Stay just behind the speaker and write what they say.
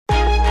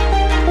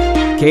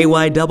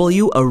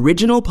KYW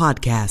Original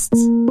Podcasts.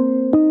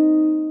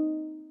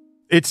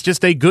 It's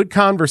just a good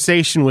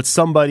conversation with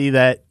somebody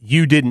that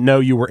you didn't know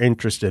you were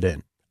interested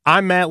in.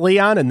 I'm Matt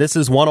Leon, and this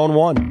is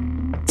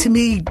One-on-One. To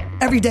me,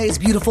 every day is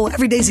beautiful.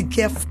 Every day is a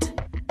gift.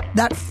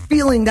 That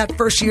feeling that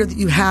first year that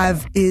you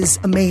have is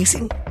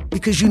amazing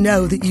because you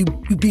know that you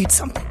beat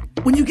something.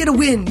 When you get a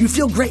win, you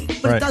feel great,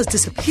 but It does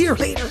disappear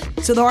later.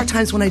 So there are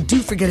times when I do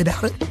forget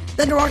about it.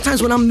 Then there are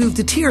times when I'm moved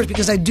to tears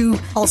because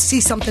I'll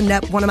see something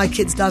that one of my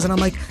kids does, and I'm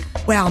like,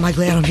 wow, am I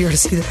glad I'm here to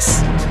see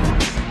this.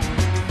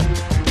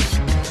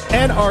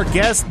 And our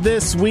guest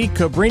this week,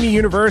 Cabrini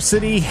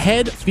University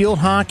head field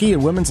hockey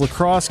and women's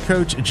lacrosse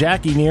coach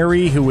Jackie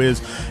Neary, who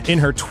is in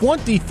her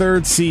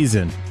 23rd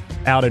season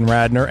out in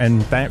Radnor.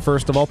 And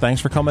first of all, thanks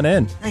for coming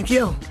in. Thank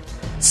you.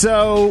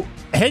 So,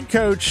 head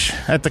coach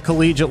at the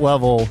collegiate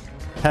level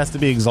has to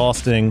be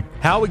exhausting.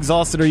 How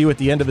exhausted are you at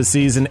the end of the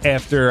season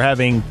after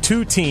having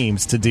two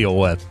teams to deal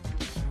with?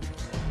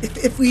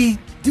 If we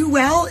do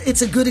well,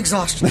 it's a good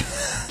exhaustion.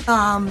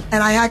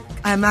 And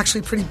I'm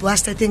actually pretty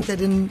blessed. I think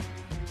that in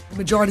the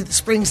majority of the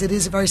springs, it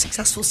is a very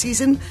successful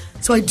season.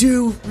 So I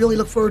do really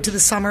look forward to the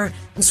summer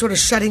and sort of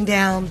shutting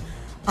down.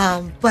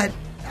 But,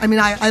 I mean,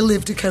 I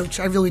live to coach.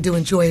 I really do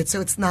enjoy it,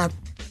 so it's not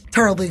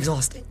terribly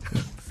exhausting.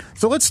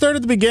 So let's start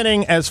at the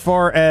beginning as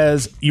far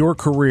as your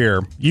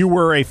career. You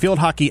were a field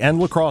hockey and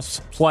lacrosse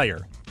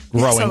player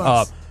growing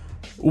up.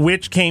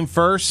 Which came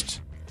first?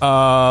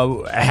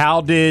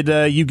 How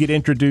did you get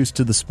introduced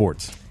to the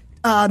sports?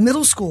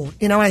 Middle school.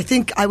 I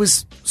think I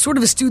was sort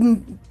of a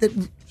student that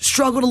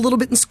struggled a little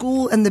bit in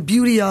school, and the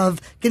beauty of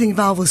getting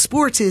involved with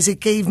sports is it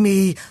gave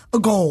me a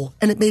goal,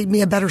 and it made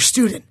me a better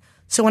student.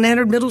 So when I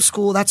entered middle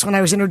school, that's when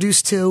I was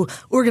introduced to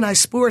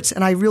organized sports,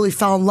 and I really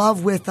fell in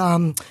love with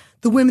the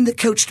women that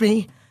coached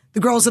me, the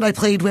girls that I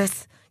played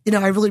with.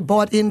 I really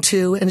bought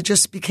into, and it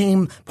just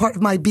became part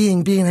of my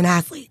being an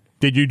athlete.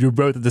 Did you do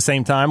both at the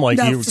same time?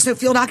 So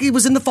field hockey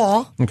was in the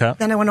fall. Okay.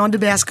 Then I went on to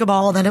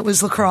basketball. Then it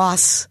was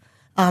lacrosse.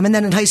 And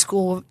then in high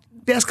school,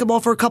 basketball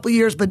for a couple of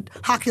years, but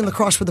hockey and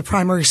lacrosse were the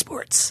primary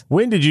sports.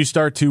 When did you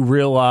start to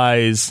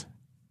realize,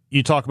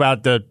 you talk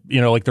about the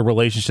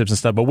relationships and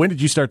stuff, but when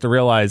did you start to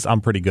realize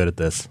I'm pretty good at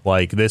this?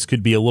 Like this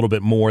could be a little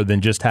bit more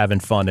than just having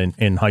fun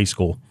in high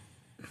school?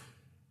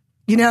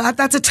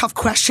 That's a tough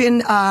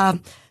question,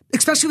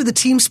 especially with a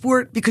team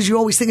sport, because you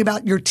always think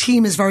about your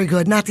team is very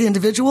good, not the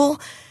individual.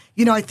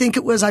 I think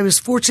I was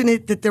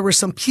fortunate that there were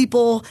some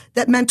people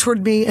that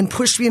mentored me and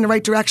pushed me in the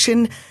right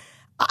direction.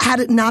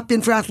 Had it not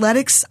been for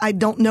athletics, I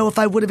don't know if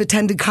I would have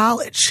attended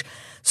college.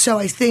 So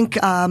I think,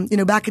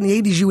 back in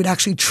the 80s, you would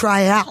actually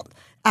try out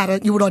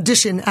you would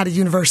audition at a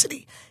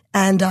university.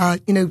 And,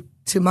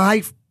 to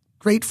my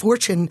great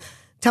fortune,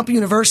 Temple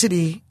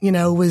University,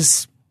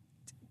 was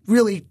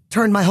really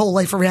turned my whole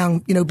life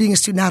around, being a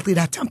student athlete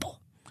at Temple.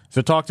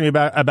 So talk to me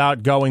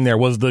about going there.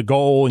 Was the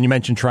goal, and you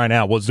mentioned trying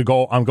out, was the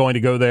goal, I'm going to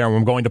go there and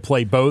I'm going to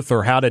play both,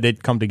 or how did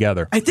it come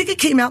together? I think it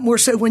came out more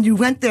so when you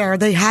went there,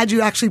 they had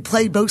you actually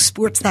play both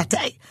sports that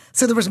day.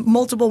 So there was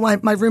multiple,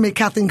 my roommate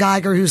Kathleen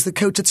Geiger, who's the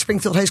coach at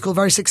Springfield High School,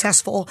 very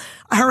successful.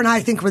 Her and I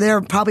think were there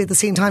probably at the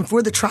same time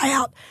for the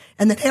tryout.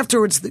 And then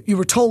afterwards, you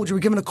were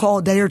given a call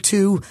a day or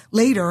two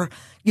later,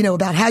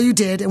 about how you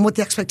did and what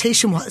the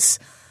expectation was.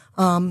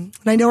 And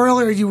I know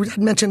earlier you had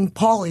mentioned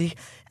Paulie,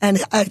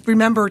 and I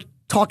remember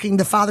talking,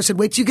 the father said,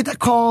 wait till you get that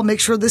call, make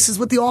sure this is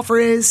what the offer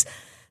is.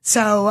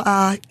 So,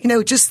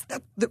 just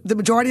the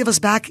majority of us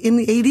back in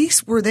the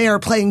 80s were there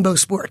playing both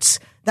sports.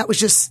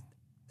 That's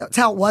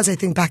how it was, I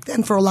think, back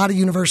then for a lot of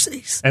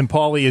universities. And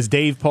Paulie is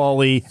Dave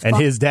Paulie, and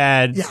his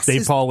dad, yes,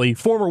 Dave Paulie,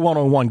 former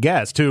One-on-One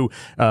guest, who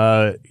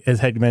is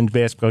head men's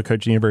basketball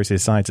coach at the University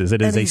of Sciences.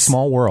 It is a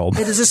small world.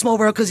 It is a small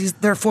world because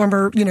they're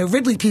former,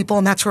 Ridley people,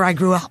 and that's where I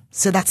grew up.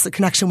 So that's the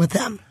connection with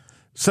them.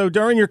 So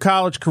during your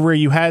college career,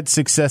 you had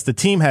success. The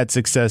team had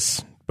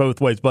success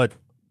both ways, but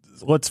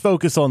let's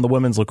focus on the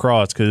women's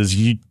lacrosse because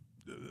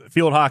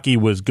field hockey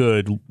was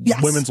good.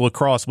 Yes. Women's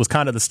lacrosse was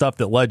kind of the stuff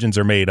that legends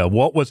are made of.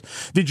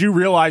 Did you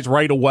realize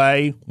right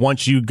away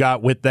once you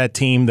got with that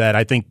team that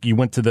I think you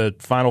went to the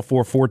Final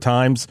Four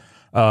times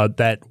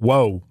that,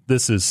 whoa,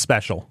 this is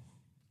special?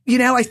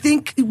 I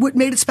think what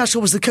made it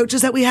special was the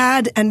coaches that we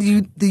had, and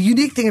the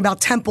unique thing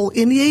about Temple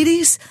in the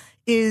 80s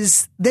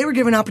is they were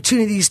given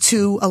opportunities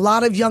to a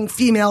lot of young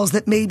females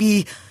that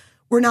maybe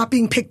were not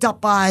being picked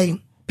up by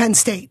Penn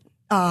State,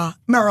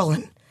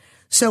 Maryland.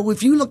 So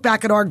if you look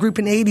back at our group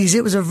in the 80s,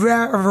 it was a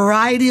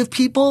variety of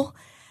people.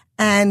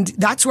 And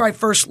that's where I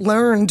first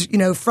learned,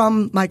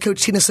 from my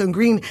coach, Tina Sloan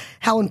Green,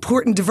 how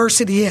important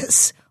diversity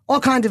is.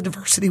 All kinds of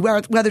diversity,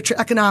 whether it's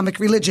economic,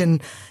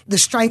 religion, the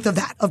strength of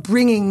that, of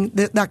bringing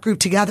that group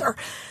together.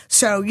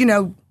 So,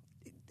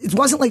 it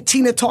wasn't like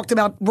Tina talked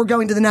about we're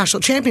going to the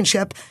national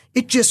championship.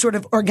 It just sort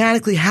of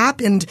organically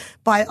happened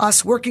by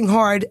us working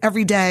hard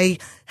every day,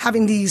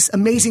 having these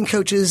amazing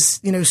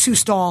coaches, Sue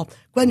Stahl,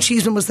 Glenn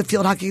Cheeseman was the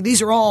field hockey.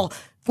 These are all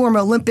former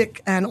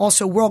Olympic and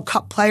also World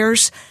Cup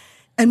players.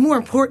 And more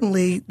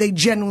importantly, they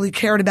genuinely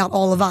cared about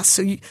all of us.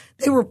 So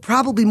they were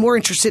probably more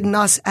interested in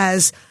us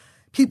as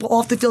people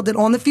off the field than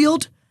on the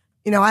field.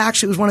 I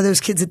actually was one of those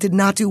kids that did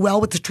not do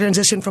well with the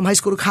transition from high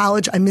school to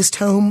college. I missed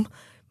home.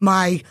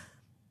 My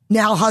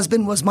now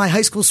husband was my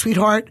high school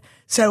sweetheart.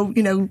 So,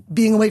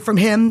 being away from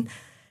him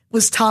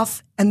was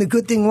tough. And the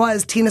good thing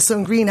was Tina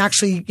Sloan Green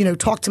actually,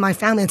 talked to my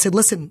family and said,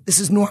 listen, this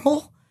is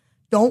normal.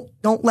 Don't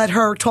let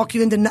her talk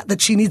you into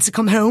that she needs to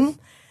come home.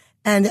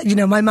 And,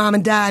 my mom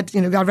and dad,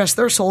 God rest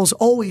their souls,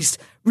 always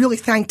really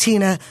thanked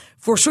Tina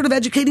for sort of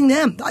educating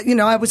them.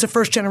 I was a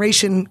first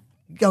generation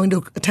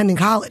attending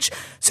college.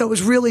 So it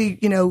was really,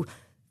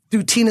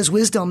 through Tina's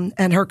wisdom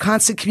and her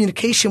constant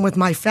communication with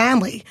my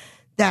family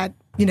that,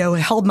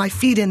 held my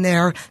feet in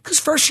there. Because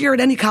first year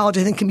at any college,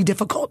 I think, can be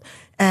difficult.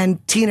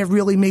 And Tina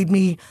really made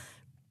me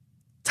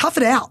tough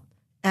it out.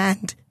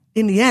 And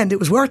in the end, it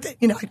was worth it.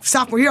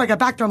 Sophomore year, I got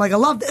back there. I'm like, I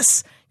love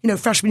this.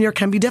 Freshman year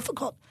can be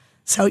difficult.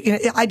 So,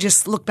 I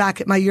just look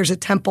back at my years at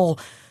Temple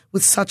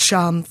with such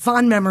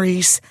fond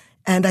memories.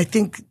 And I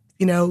think,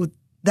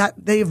 that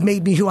they have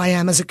made me who I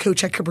am as a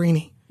coach at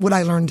Cabrini, what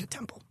I learned at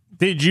Temple.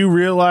 Did you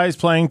realize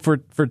playing for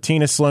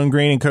Tina Sloan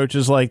Green and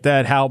coaches like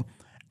that,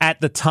 at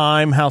the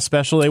time, how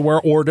special they were?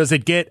 Or does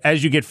it get,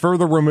 as you get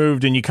further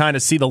removed and you kind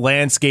of see the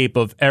landscape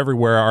of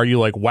everywhere, are you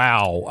like,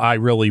 wow,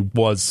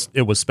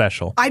 it was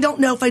special? I don't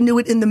know if I knew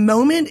it in the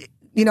moment.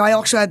 I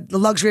also had the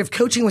luxury of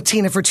coaching with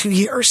Tina for 2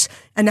 years.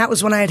 And that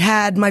was when I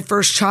had my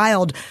first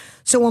child.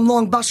 So on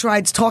long bus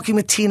rides, talking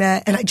with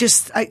Tina, and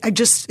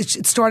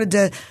it started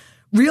to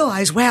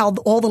realize, wow,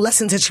 all the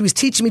lessons that she was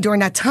teaching me during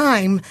that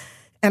time.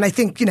 And I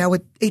think,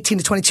 with 18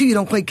 to 22, you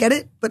don't quite get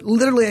it. But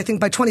literally, I think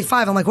by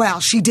 25, I'm like, wow,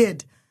 she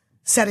did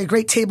set a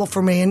great table for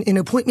me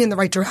and point me in the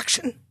right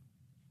direction.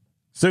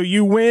 So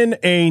you win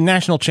a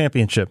national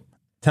championship,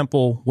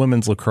 Temple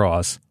Women's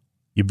Lacrosse.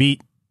 You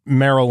beat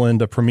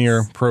Maryland, a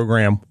premier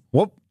program.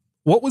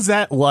 What was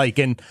that like?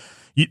 And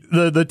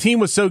the team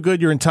was so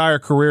good your entire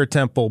career at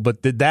Temple,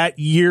 but did that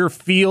year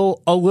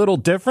feel a little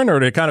different, or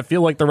did it kind of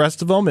feel like the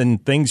rest of them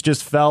and things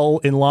just fell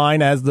in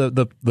line as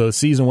the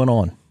season went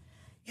on?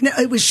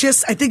 It was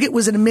just, I think it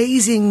was an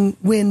amazing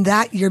win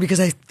that year because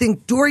I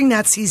think during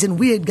that season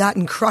we had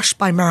gotten crushed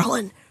by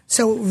Maryland.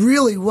 So it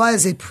really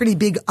was a pretty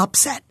big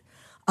upset.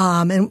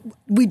 And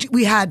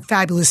we had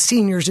fabulous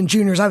seniors and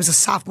juniors. I was a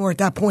sophomore at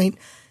that point.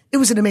 It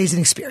was an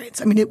amazing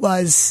experience. I mean,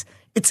 it's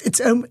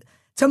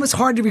almost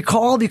hard to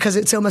recall because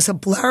it's almost a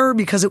blur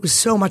because it was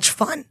so much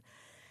fun.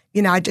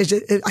 I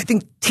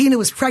think Tina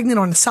was pregnant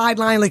on the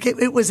sideline. Like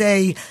it was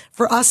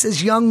for us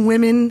as young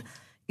women,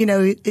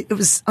 it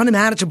was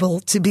unimaginable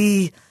to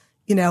be,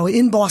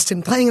 in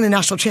Boston playing in the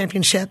national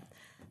championship.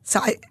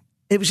 So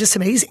it was just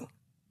amazing.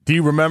 Do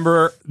you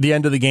remember the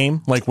end of the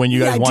game? Like when you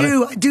guys won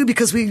it? I do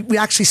because we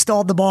actually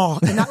stalled the ball.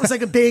 And that was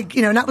like a big,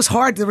 and that was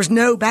hard.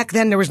 Back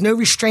then there was no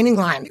restraining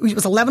line. It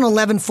was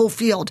 11-11 full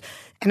field.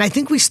 And I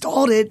think we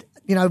stalled it.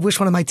 I wish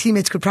one of my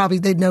teammates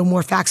they'd know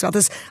more facts about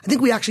this. I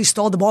think we actually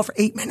stalled the ball for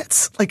 8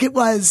 minutes. Like it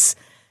was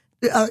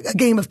a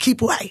game of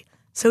keep away.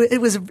 So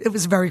it was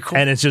very cool.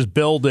 And it's just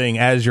building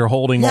as you're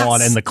holding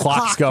on and the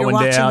clock's going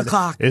down. The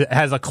clock.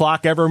 Has a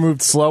clock ever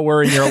moved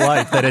slower in your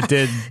life than it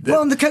did?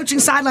 Well, in the coaching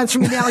sidelines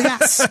from now,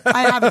 yes.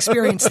 I have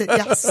experienced it,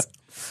 yes.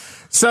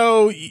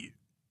 So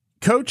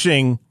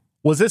coaching,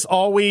 was this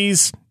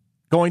always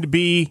going to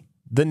be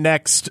the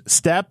next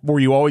step? Were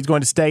you always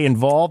going to stay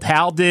involved?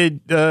 How did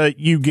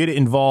you get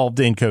involved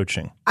in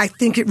coaching? I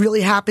think it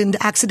really happened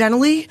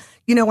accidentally.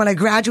 When I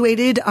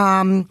graduated,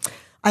 I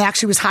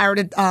actually was hired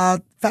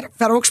at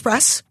Federal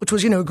Express, which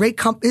was, a great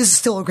is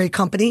still a great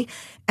company.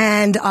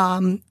 And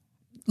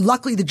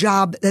luckily the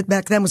job that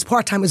back then was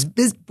part-time was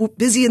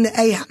busy in the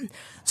AM.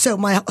 So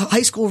my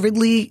high school,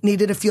 Ridley,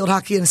 needed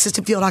an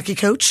assistant field hockey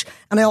coach.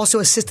 And I also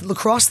assisted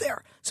lacrosse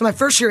there. So my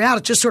first year out,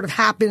 it just sort of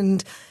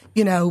happened,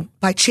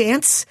 by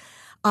chance.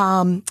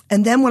 And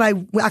then when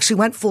I actually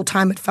went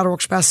full-time at Federal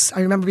Express,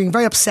 I remember being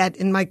very upset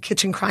in my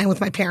kitchen crying with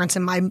my parents,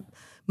 and my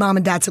mom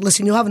and dad said,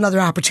 listen, you'll have another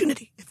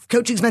opportunity. If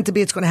coaching's meant to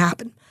be, it's going to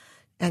happen.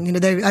 And,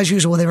 they, as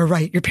usual, they were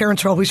right. Your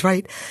parents are always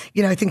right.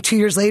 I think 2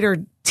 years later,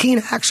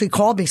 Tina actually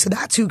called me. So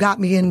that's who got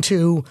me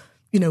into,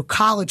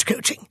 college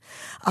coaching.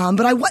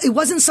 But it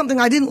wasn't something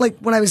I didn't like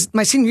when I was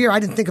my senior year. I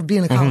didn't think of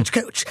being a college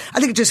coach. I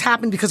think it just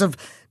happened because of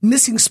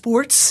missing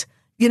sports,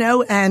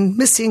 and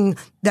missing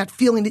that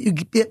feeling that you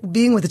get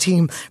being with a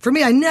team. For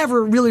me, I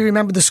never really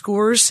remember the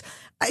scores.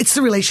 It's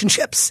the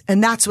relationships.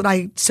 And that's what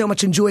I so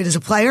much enjoyed as a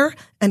player.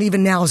 And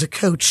even now as a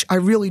coach, I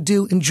really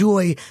do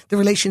enjoy the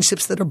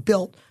relationships that are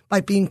built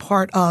by being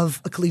part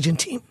of a collegiate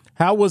team.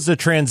 How was the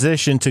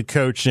transition to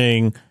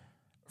coaching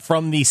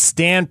from the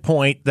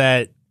standpoint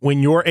that when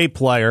you're a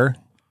player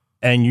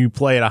and you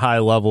play at a high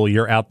level,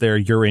 you're out there,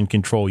 you're in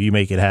control, you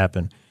make it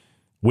happen.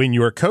 When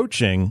you're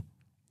coaching,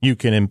 you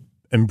can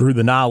improve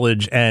the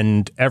knowledge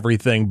and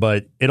everything,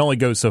 but it only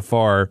goes so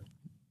far.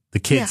 The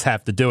kids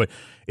have to do it.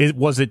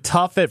 Was it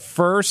tough at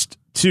first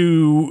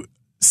to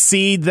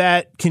see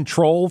that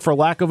control, for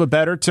lack of a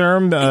better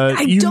term?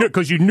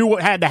 Because you knew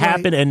what had to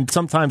happen, and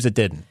sometimes it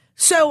didn't.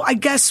 So I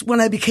guess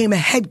when I became a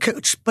head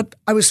coach, but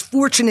I was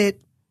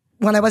fortunate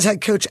when I was head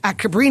coach at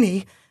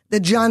Cabrini that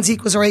John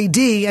Zeke was our AD,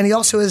 and he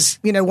also is,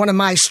 one of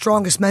my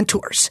strongest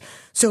mentors.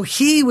 So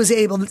he was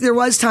able, there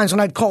was times when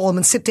I'd call him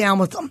and sit down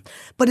with him.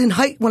 But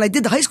when I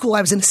did the high school,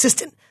 I was an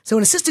assistant. So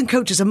an assistant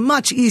coach is a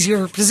much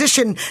easier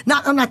position.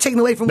 I'm not taking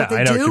away from what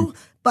they do,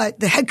 but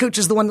the head coach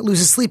is the one that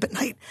loses sleep at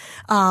night.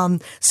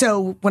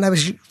 So when I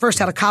was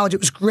first out of college, it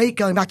was great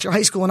going back to your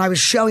high school, and I was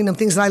showing them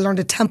things that I learned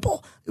at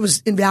Temple. It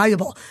was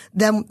invaluable.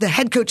 Then the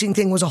head coaching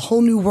thing was a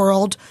whole new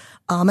world.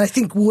 And I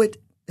think what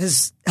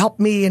has helped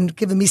me and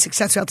given me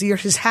success throughout the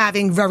years is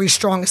having very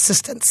strong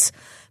assistants.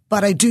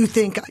 But I do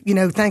think,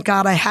 thank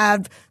God I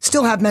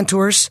still have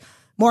mentors.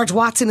 Marge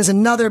Watson is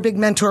another big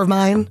mentor of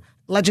mine.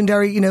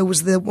 Legendary,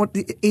 was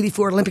the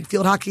 84 Olympic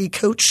field hockey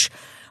coach,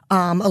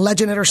 a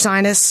legend at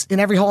Ursinus in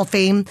every Hall of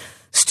Fame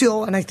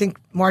still. And I think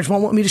Marge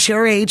won't want me to share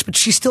her age, but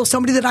she's still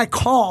somebody that I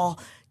call,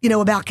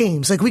 about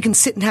games. Like we can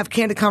sit and have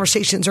candid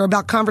conversations or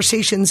about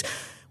conversations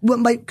what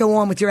might go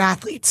on with your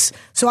athletes.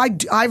 So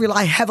I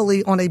rely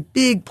heavily on a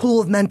big pool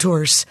of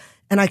mentors,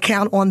 and I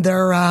count on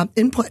their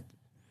input.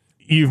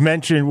 You've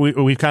mentioned,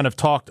 we've kind of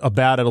talked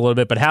about it a little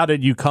bit, but how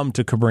did you come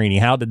to Cabrini?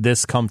 How did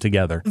this come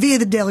together? Via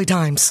the Daily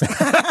Times.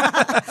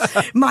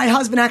 My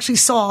husband actually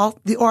saw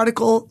the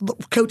article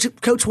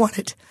Coach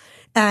wanted.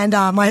 And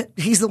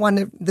he's the one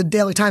that the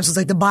Daily Times was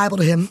like the Bible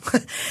to him.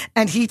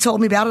 And he told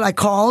me about it. I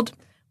called,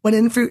 went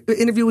in for an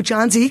interview with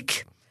John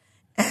Zeke.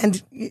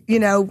 And,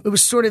 it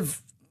was sort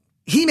of,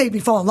 he made me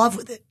fall in love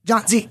with it,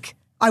 John Zeke.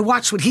 I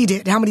watched what he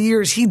did, how many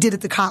years he did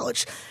at the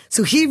college.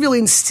 So he really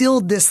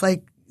instilled this,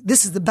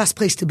 this is the best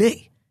place to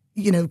be.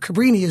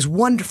 Cabrini is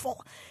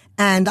wonderful.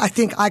 And I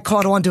think I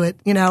caught on to it.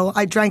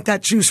 I drank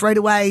that juice right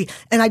away,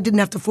 and I didn't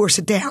have to force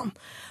it down.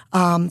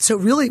 So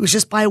really it was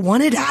just by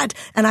one ad.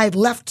 And I had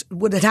left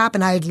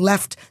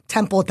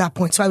Temple at that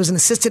point. So I was an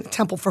assistant at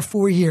Temple for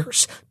 4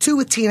 years, 2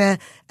 with Tina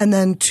and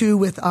then 2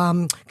 with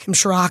Kim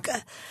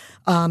Shiraka.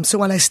 So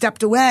when I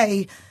stepped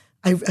away,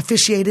 I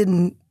officiated,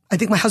 and I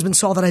think my husband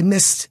saw that I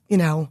missed,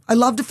 I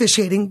loved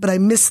officiating, but I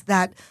missed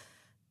the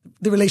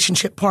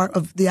relationship part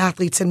of the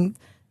athletes. And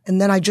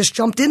then I just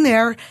jumped in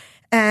there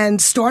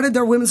and started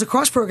their women's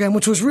lacrosse program,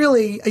 which was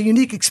really a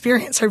unique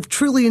experience. I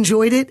truly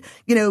enjoyed it.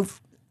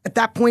 At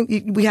that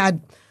point, we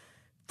had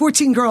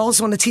 14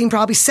 girls on the team,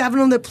 probably 7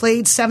 of them that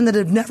played, 7 that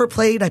had never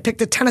played. I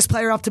picked a tennis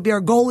player up to be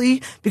our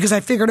goalie because I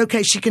figured,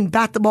 okay, she can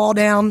bat the ball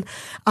down.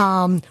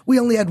 We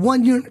only had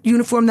one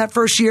uniform that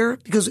first year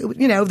because,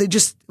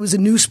 it was a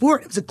new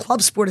sport. It was a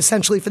club sport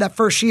essentially for that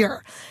first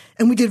year.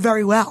 And we did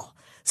very well.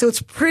 So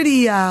it's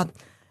pretty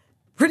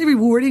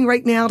rewarding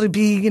right now to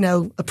be,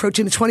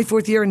 approaching the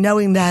 24th year and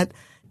knowing that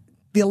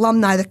the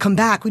alumni that come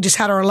back, we just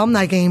had our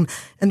alumni game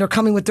and they're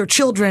coming with their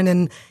children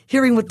and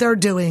hearing what they're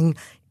doing.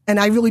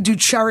 And I really do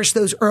cherish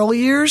those early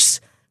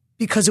years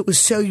because it was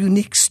so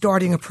unique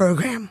starting a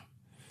program.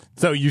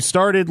 So you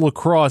started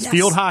lacrosse. Yes.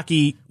 Field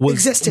hockey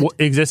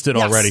existed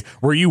already.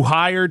 Were you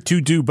hired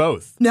to do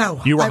both? No.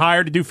 You were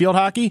hired to do field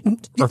hockey?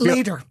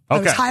 Later. Okay. I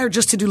was hired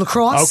just to do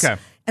lacrosse. Okay.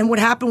 And what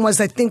happened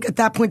was I think at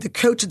that point the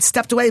coach had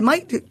stepped away.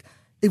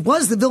 It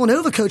was the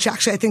Villanova coach,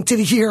 actually, I think, did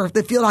a year.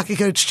 The field hockey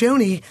coach,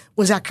 Joni,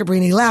 was at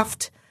Cabrini,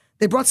 left.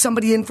 They brought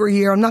somebody in for a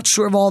year. I'm not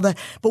sure of all that.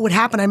 But what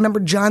happened, I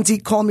remember John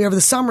Zeke called me over the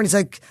summer, and he's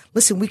like,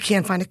 listen, we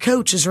can't find a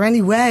coach. Is there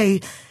any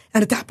way?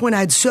 And at that point, I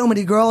had so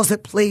many girls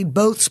that played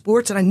both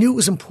sports, and I knew it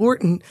was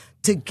important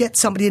to get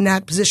somebody in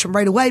that position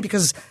right away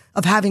because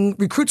of having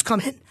recruits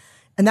come in.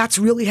 And that's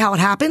really how it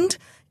happened.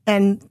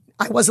 And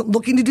I wasn't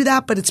looking to do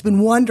that, but it's been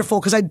wonderful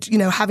because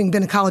having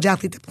been a college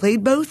athlete that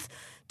played both,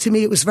 to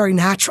me, it was very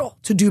natural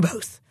to do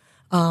both.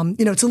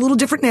 It's a little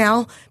different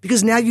now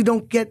because now you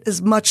don't get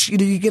as much,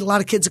 you get a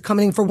lot of kids that come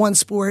in for one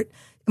sport.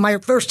 In my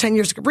first 10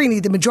 years at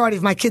Cabrini, the majority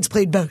of my kids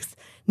played both.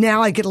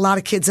 Now I get a lot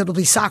of kids that'll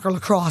be soccer,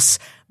 lacrosse,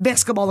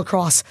 basketball,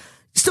 lacrosse.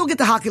 You still get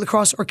the hockey,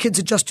 lacrosse, or kids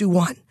that just do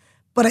one.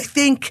 But I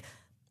think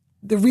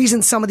the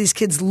reason some of these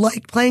kids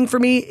like playing for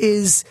me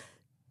is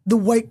the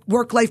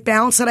work-life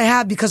balance that I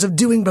have because of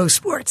doing both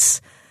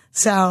sports.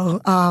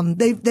 So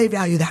they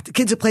value that. The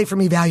kids that play for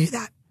me value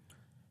that.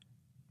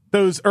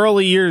 Those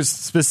early years,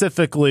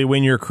 specifically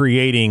when you're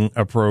creating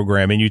a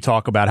program and you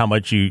talk about how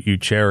much you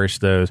cherish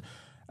those,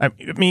 I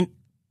mean,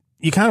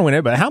 you kind of went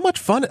in, but how much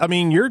fun? I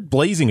mean, you're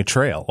blazing a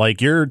trail. Like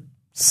you're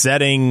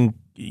setting,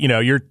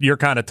 you're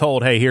kind of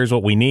told, hey, here's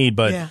what we need.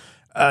 But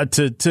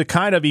to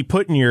kind of be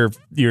putting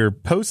your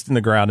post in the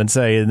ground and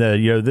saying,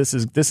 this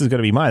is going to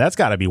be mine, that's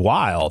got to be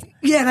wild.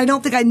 Yeah, and I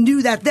don't think I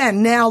knew that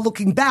then. Now,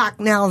 looking back,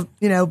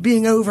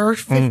 being over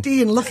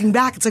 50 and looking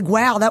back, it's like,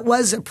 wow, that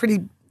was a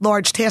pretty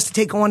large task to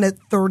take on at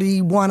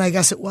 31, I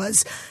guess it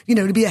was,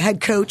 to be a head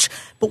coach.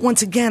 But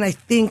once again, I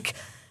think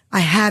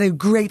I had a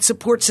great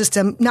support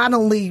system, not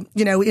only,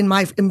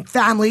 in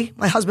family,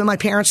 my husband, my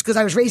parents, because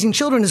I was raising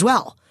children as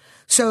well.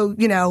 So,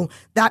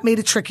 that made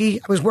it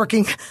tricky. I was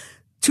working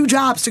 2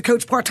 jobs to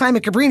coach part-time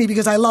at Cabrini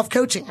because I love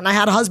coaching. And I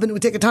had a husband who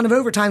would take a ton of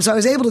overtime, so I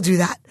was able to do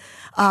that.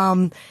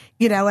 And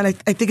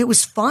I think it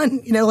was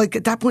fun.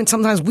 At that point,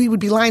 sometimes we would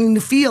be lining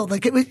the field.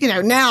 Like it was,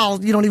 now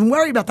you don't even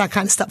worry about that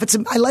kind of stuff.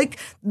 I like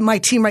my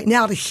team right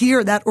now to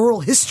hear that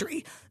oral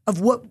history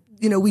of what,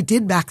 we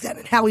did back then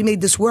and how we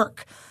made this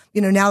work.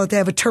 now that they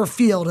have a turf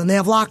field and they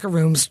have locker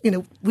rooms,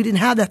 we didn't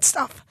have that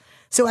stuff.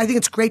 So I think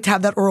it's great to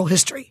have that oral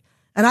history.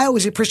 And I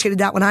always appreciated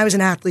that when I was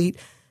an athlete,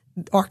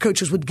 our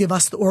coaches would give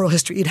us the oral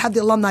history. You'd have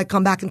the alumni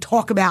come back and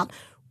talk about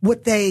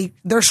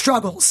their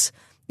struggles,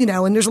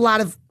 and there's a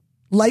lot of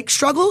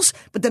struggles,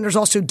 but then there's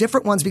also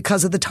different ones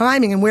because of the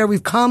timing and where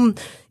we've come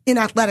in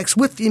athletics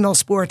with female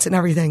sports and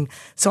everything.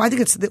 So I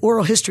think the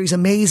oral history is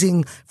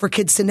amazing for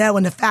kids to know.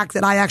 And the fact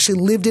that I actually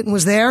lived it and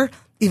was there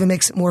even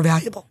makes it more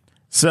valuable.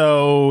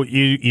 So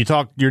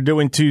you're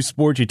doing 2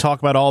 sports. You talk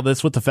about all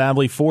this with the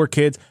family, 4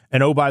 kids.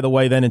 And oh, by the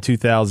way, then in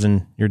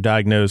 2000, you're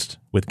diagnosed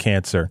with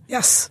cancer.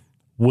 Yes.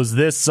 Was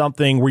this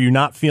something, were you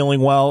not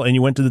feeling well and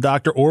you went to the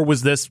doctor, or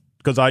was this,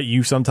 because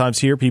you sometimes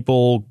hear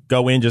people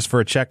go in just for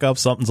a checkup,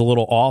 something's a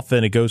little off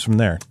and it goes from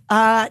there?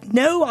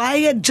 No, I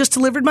had just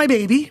delivered my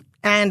baby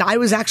and I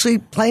was actually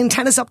playing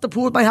tennis up the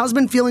pool with my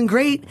husband, feeling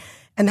great.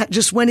 And that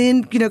just went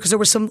in, because there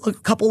was a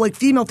couple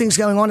female things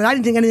going on and I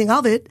didn't think anything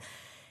of it.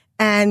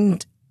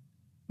 And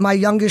my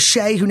youngest,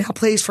 Shay, who now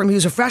plays for me,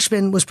 who's a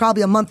freshman, was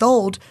probably a month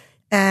old.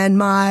 And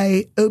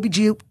my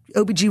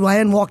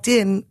OBGYN walked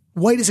in,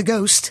 white as a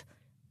ghost.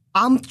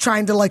 I'm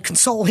trying to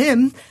console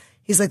him.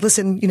 He's like,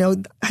 listen,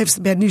 I have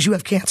some bad news. You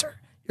have cancer.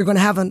 You're going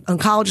to have an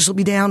oncologist will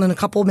be down in a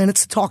couple of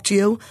minutes to talk to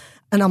you.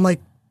 And I'm like,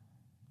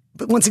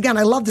 but once again,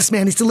 I love this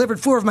man. He's delivered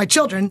 4 of my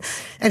children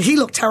and he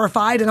looked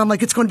terrified. And I'm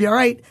like, it's going to be all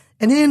right.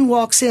 And in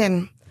walks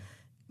in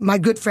my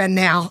good friend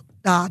now,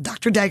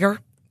 Dr. Degger,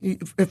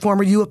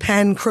 former U of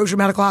Penn, Crozier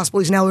Medical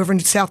Hospital. He's now over in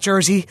South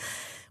Jersey.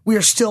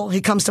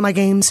 He comes to my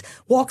games,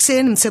 walks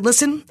in and said,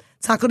 listen,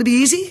 it's not going to be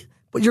easy,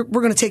 but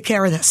we're going to take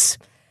care of this.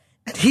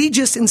 And he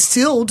just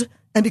instilled,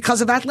 and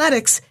because of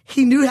athletics,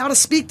 he knew how to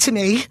speak to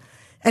me,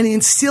 and he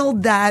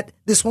instilled that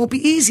this won't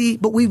be easy,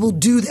 but we will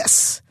do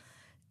this.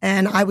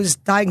 And I was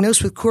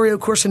diagnosed with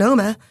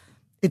choriocarcinoma.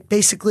 It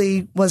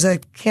basically was a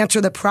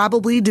cancer that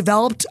probably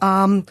developed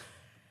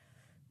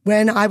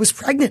when I was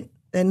pregnant.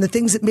 And the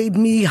things that made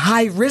me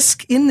high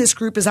risk in this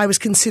group is I was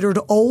considered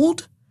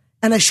old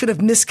and I should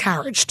have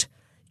miscarried.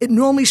 It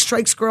normally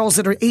strikes girls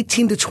that are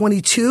 18 to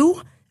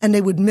 22 and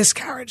they would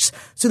miscarriage.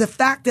 So the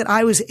fact that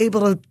I was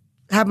able to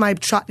have my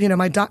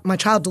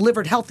child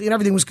delivered healthy and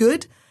everything was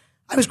good,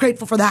 I was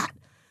grateful for that.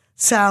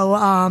 So,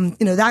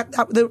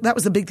 that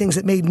was the big things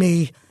that made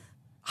me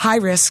high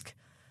risk.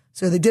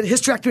 So they did a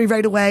hysterectomy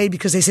right away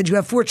because they said, you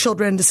have 4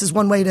 children. This is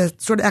one way to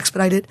sort of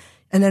expedite it.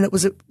 And then it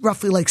was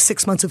roughly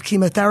 6 months of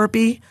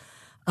chemotherapy.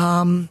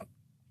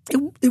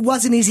 It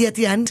wasn't easy at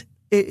the end.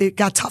 It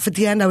got tough at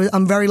the end.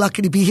 I'm very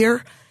lucky to be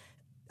here.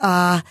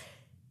 The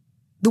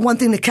one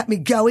thing that kept me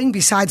going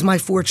besides my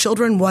 4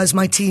 children was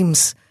my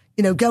teams.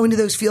 Going to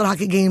those field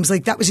hockey games,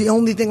 that was the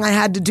only thing I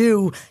had to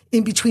do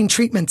in between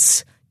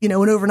treatments. An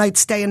overnight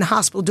stay in the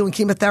hospital doing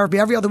chemotherapy.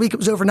 Every other week it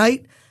was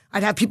overnight.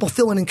 I'd have people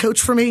fill in and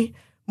coach for me.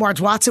 Marge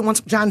Watson,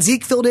 once John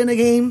Zeke filled in a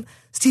game.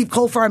 Steve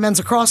Colfer, our men's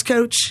lacrosse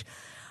coach.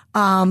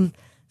 I'm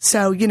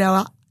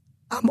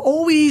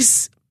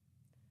always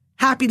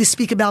happy to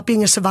speak about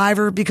being a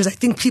survivor because I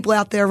think people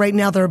out there right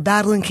now that are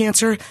battling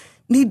cancer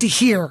need to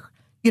hear,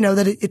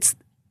 that it's,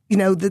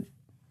 that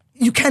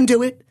you can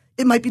do it.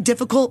 It might be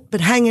difficult, but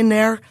hang in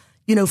there,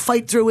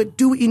 fight through it,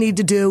 do what you need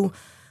to do.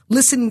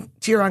 Listen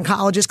to your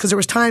oncologist because there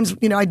was times,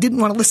 I didn't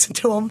want to listen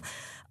to them.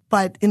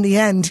 But in the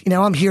end,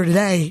 I'm here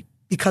today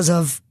because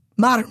of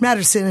modern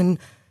medicine.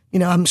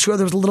 And, I'm sure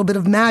there was a little bit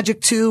of magic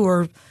too,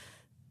 or,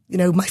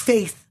 my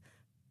faith.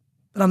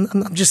 But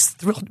I'm just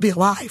thrilled to be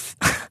alive.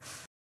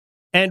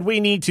 And we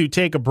need to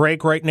take a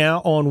break right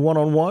now on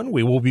One-on-One.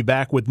 We will be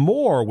back with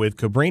more with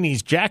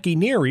Cabrini's Jackie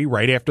Neary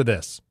right after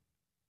this.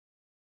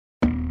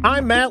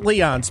 I'm Matt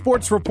Leon,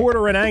 sports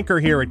reporter and anchor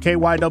here at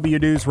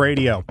KYW News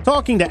Radio.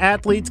 Talking to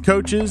athletes,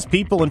 coaches,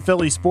 people in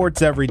Philly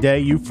sports every day,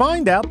 you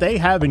find out they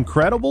have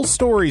incredible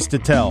stories to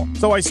tell.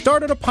 So I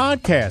started a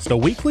podcast, a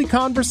weekly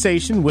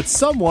conversation with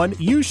someone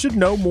you should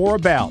know more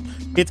about.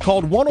 It's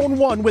called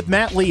One-on-One with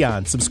Matt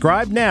Leon.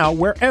 Subscribe now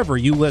wherever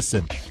you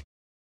listen.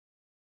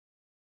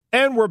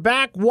 And we're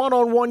back.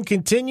 One-on-One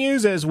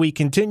continues as we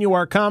continue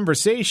our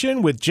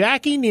conversation with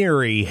Jackie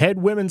Neary,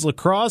 head women's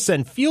lacrosse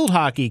and field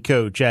hockey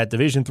coach at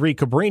Division III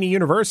Cabrini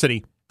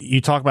University. You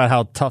talk about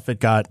how tough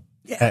it got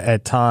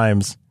at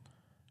times.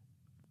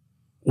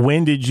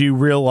 When did you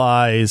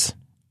realize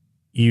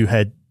you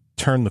had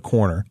turned the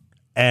corner?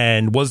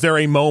 And was there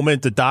a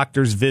moment, the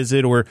doctor's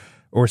visit or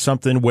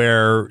something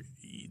where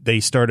they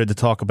started to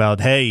talk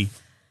about, hey,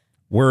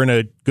 we're in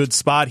a good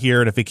spot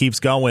here, and if it keeps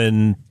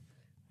going...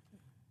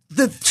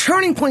 The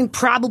turning point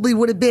probably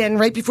would have been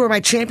right before my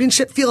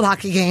championship field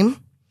hockey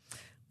game.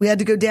 We had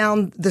to go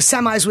down. The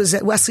semis was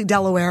at Wesley,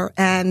 Delaware.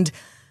 And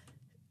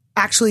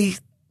actually,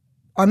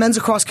 our men's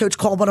lacrosse coach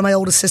called one of my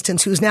old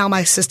assistants, who's now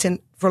my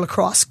assistant for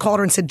lacrosse, called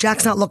her and said,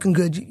 Jack's not looking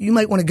good. You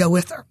might want to go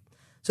with her.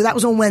 So that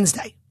was on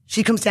Wednesday.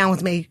 She comes down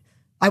with me.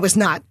 I was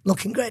not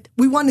looking good.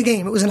 We won the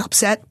game. It was an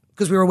upset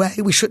because we were away.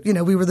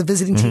 We were the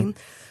visiting team.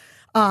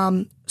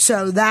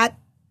 So that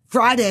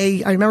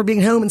Friday, I remember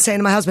being home and saying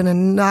to my husband,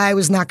 and I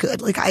was not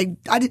good. I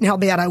didn't know how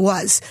bad I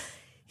was.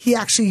 He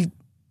actually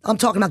I'm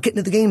talking about getting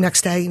to the game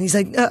next day. And he's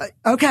like,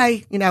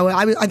 okay. You know,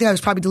 I think I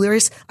was probably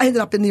delirious. I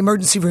ended up in the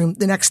emergency room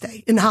the next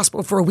day in the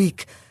hospital for a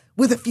week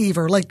with a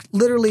fever. Like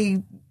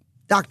literally,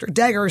 Dr.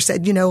 Degger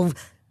said, you know,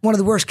 one of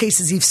the worst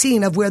cases he's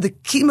seen of where the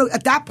chemo,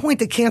 at that point,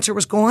 the cancer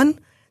was gone.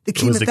 The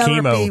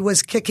chemotherapy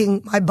was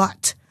kicking my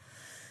butt.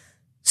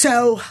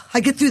 So I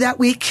get through that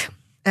week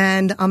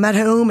and I'm at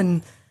home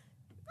and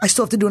I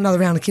still have to do another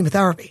round of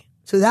chemotherapy.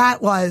 So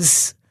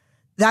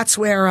that's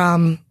where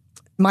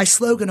my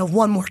slogan of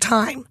one more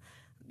time.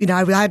 You know,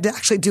 I had to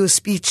actually do a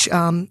speech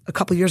a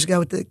couple of years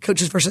ago at the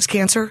Coaches versus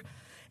Cancer,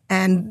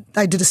 and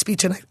I did a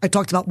speech and I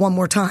talked about one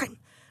more time.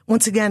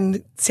 Once again,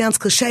 it sounds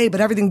cliche,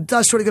 but everything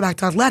does sort of go back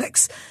to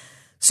athletics.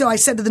 So I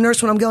said to the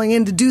nurse when I'm going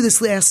in to do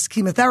this last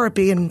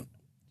chemotherapy, and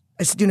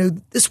I said, you know,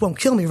 this won't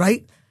kill me,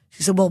 right?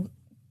 She said, well,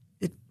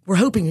 we're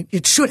hoping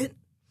it shouldn't.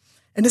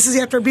 And this is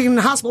after being in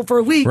the hospital for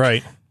a week.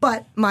 Right.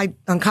 But my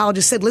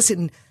oncologist said,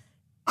 listen,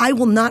 I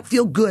will not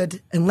feel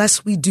good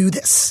unless we do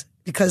this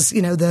because,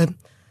 you know,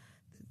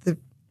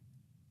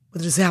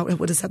 what is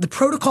that? The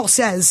protocol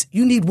says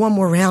you need one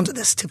more round of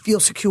this to feel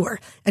secure.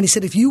 And he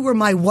said, if you were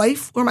my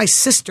wife or my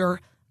sister,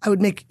 I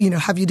would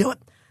have you do it.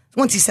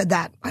 Once he said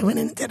that, I went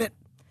in and did it.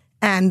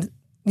 And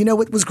you know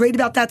what was great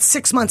about that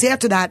 6 months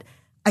after that,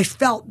 I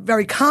felt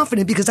very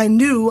confident because I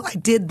knew I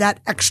did that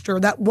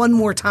one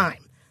more time.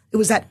 It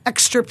was that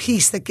extra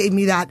piece that gave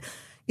me that,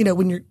 you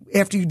know,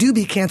 after you do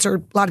beat cancer,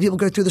 a lot of people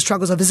go through the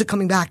struggles of, is it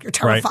coming back? You're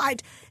terrified.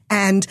 Right.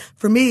 And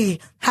for me,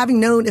 having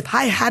known if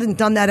I hadn't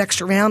done that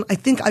extra round, I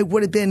think I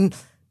would have been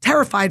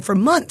terrified for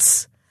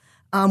months,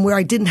 where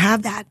I didn't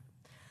have that.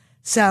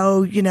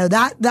 So, you know,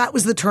 that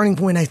was the turning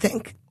point, I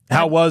think.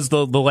 How was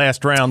the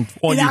last round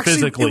on you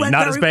physically?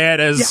 Not as bad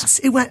as... Yes,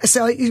 it went.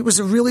 So it was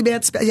a really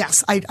bad...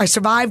 Yes, I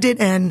survived it.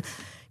 And,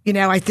 you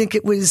know, I think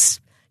it was...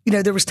 You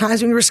know, there was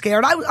times when you were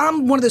scared.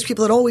 I'm one of those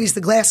people that always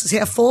the glass is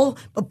half full,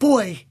 but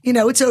boy, you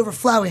know, it's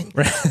overflowing.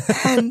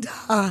 And,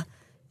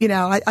 you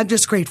know, I'm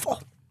just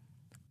grateful.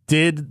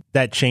 Did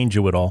that change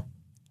you at all?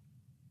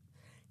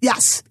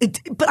 Yes.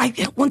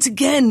 But once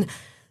again,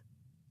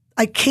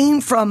 I came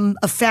from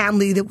a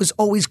family that was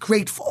always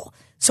grateful.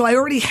 So I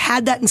already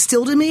had that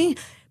instilled in me.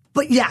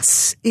 But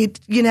yes,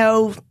 you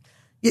know,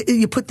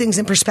 you put things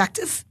in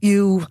perspective.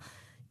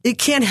 It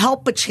can't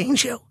help but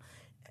change you.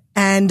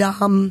 And,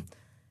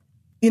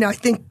 you know, I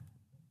think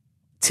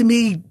to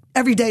me,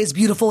 every day is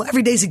beautiful.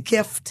 Every day is a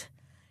gift.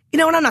 You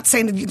know, and I'm not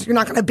saying that you're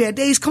not going to have bad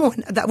days. Come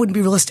on, that wouldn't be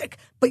realistic.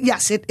 But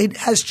yes, it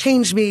has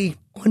changed me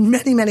on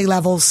many, many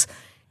levels.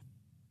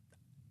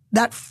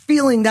 That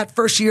feeling that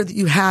first year that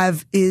you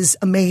have is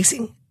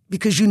amazing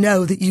because you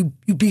know that you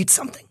beat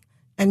something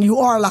and you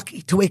are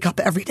lucky to wake up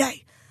every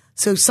day.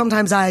 So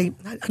sometimes I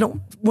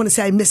don't want to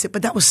say I miss it,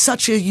 but that was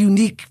such a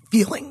unique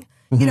feeling.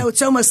 Mm-hmm. You know,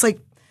 it's almost like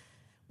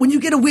when you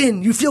get a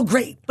win, you feel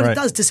great, but It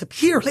does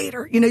disappear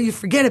later. You know, you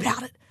forget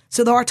about it.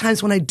 So there are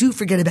times when I do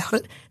forget about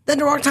it. Then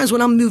there are times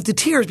when I'm moved to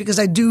tears because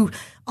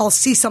I'll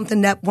see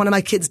something that one of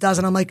my kids does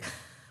and I'm like,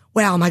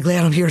 wow, am I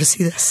glad I'm here to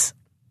see this.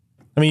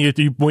 I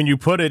mean, when you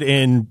put it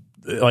in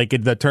like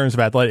in the terms of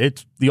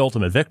athletics, it's the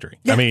ultimate victory.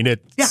 Yeah. I mean,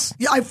 yeah,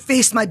 I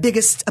faced my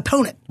biggest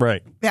opponent.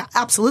 Right. Yeah,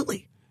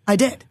 absolutely. I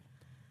did.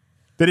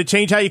 Did it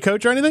change how you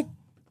coach or anything?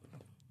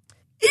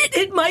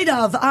 It might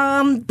have,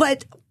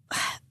 but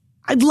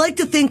I'd like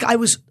to think I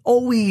was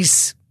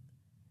always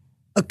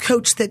a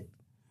coach that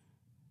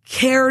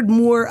cared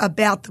more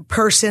about the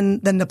person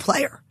than the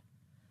player.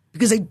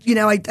 Because,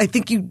 I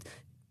think you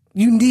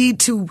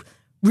need to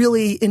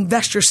really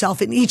invest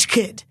yourself in each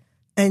kid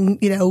and,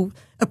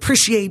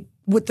 appreciate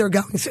what they're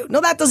going through.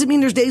 No, that doesn't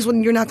mean there's days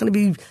when you're not going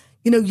to be,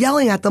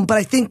 yelling at them.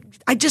 But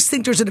I just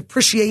think there's an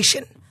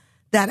appreciation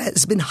that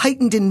has been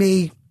heightened in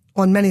me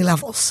on many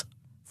levels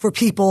for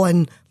people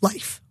and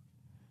life.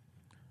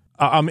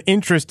 I'm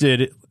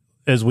interested,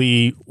 as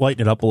we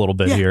lighten it up a little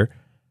bit here,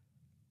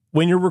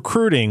 when you're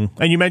recruiting,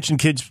 and you mentioned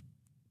kids,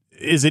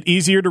 is it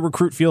easier to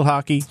recruit field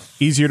hockey,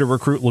 easier to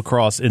recruit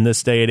lacrosse in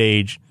this day and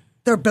age?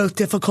 They're both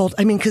difficult.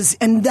 I mean,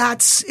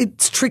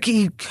 it's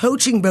tricky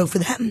coaching both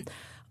of them,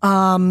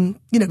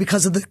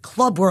 because of the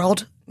club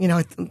world.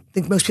 I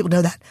think most people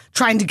know that,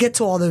 trying to get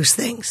to all those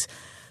things.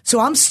 So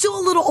I'm still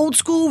a little old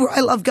school where I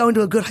love going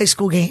to a good high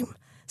school game.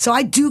 So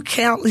I do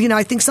count,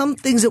 I think some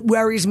things that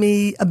worries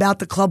me about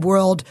the club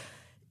world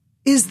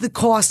is the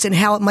cost and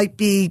how it might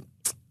be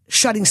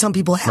shutting some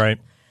people out. Right.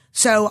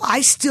 So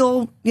I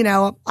still,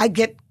 I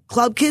get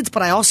club kids,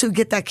 but I also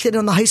get that kid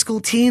on the high school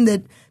team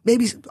that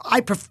maybe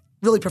I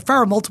really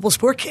prefer a multiple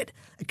sport kid,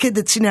 a kid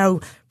that's,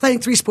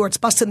 playing 3 sports,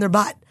 busting their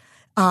butt.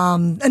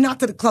 And not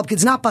that a club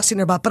kid's not busting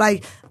their butt, but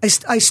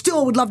I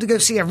still would love to go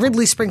see a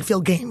Ridley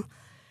Springfield game.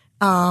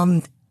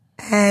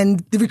 And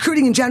the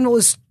recruiting in general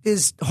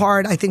is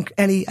hard, I think,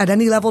 at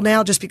any level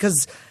now, just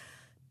because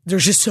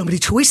there's just so many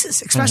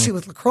choices, especially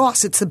with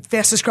lacrosse. It's the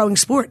fastest growing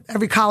sport.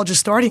 Every college is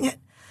starting it.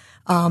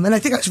 And I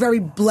think I was very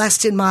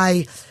blessed in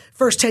my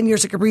first 10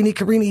 years at Cabrini.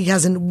 Cabrini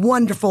has a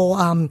wonderful,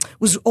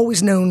 was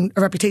always known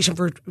a reputation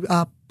for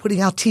putting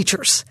out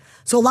teachers.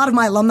 So a lot of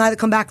my alumni that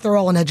come back, they're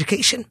all in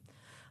education.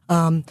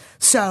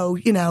 So,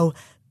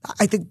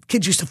 I think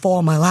kids used to fall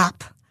in my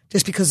lap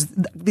just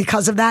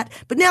because of that.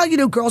 But now,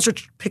 girls are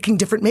picking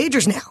different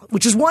majors now,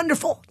 which is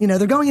wonderful.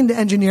 They're going into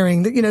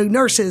engineering,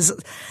 nurses.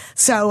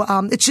 So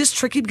it's just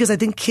tricky because I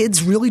think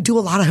kids really do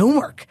a lot of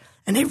homework.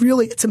 And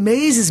it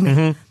amazes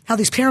me how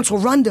these parents will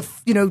run to,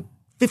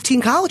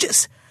 15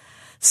 colleges.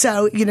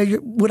 So,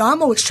 what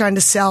I'm always trying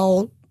to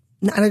sell,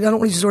 and I don't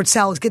want to use the word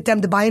sell, is get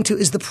them to buy into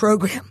is the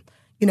program,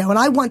 and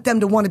I want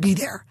them to want to be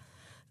there.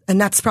 And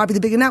that's probably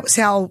and that was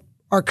how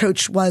our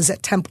coach was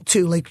at Temple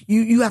too. Like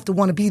you have to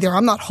want to be there.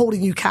 I'm not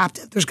holding you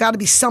captive. There's got to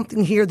be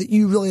something here that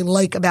you really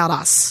like about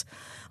us.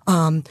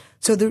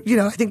 So there,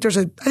 I think there's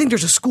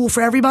a school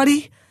for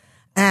everybody.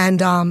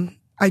 And,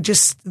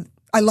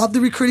 I love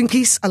the recruiting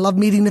piece. I love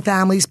meeting the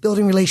families,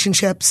 building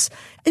relationships.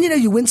 And,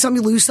 you win some,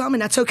 you lose some,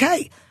 and that's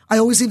okay. I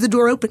always leave the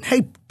door open.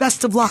 Hey,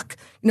 best of luck.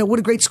 What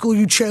a great school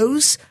you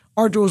chose.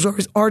 Our door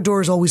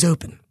is always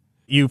open.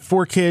 You have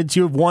 4 kids.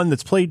 You have one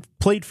that's played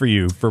for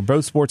you for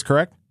both sports,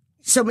 correct?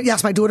 So,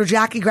 yes, my daughter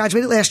Jackie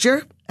graduated last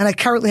year, and I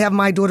currently have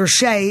my daughter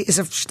Shay.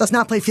 She does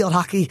not play field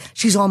hockey.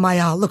 She's on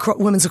my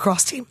women's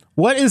lacrosse team.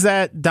 What is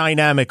that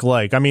dynamic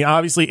like? I mean,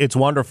 obviously it's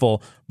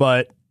wonderful,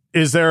 but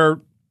is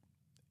there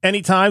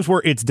any times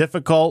where it's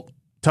difficult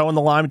toeing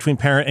the line between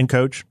parent and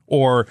coach?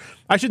 Or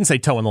I shouldn't say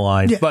toeing the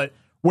line, but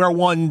where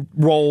one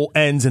role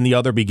ends and the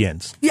other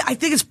begins? Yeah, I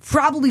think it's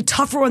probably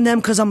tougher on them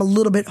because I'm a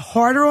little bit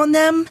harder on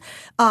them.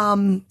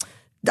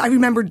 I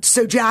remember,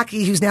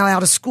 Jackie, who's now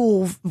out of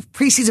school,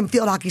 preseason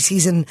field hockey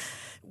season,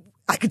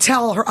 I could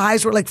tell her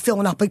eyes were like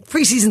filling up. Like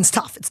preseason's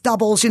tough. It's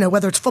doubles,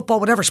 whether it's football,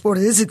 whatever sport,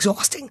 it is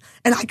exhausting.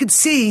 And I could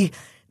see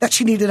that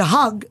she needed a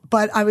hug,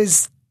 but I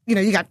was,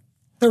 you got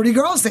 30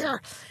 girls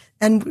there.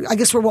 And I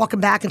guess we're walking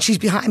back and she's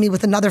behind me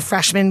with another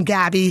freshman,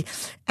 Gabby.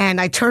 And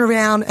I turn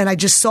around and I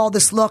just saw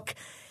this look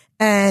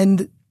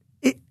and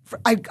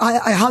I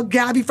hugged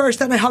Gabby first,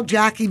 then I hugged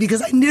Jackie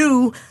because I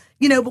knew,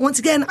 but once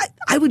again,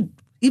 I would,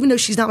 even though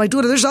she's not my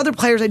daughter, there's other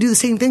players I do the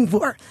same thing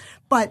for.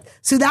 But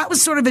so that was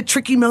sort of a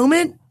tricky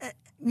moment,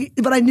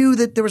 but I knew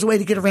that there was a way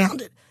to get around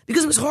it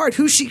because it was hard.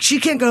 She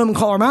can't go home and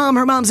call her mom.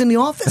 Her mom's in the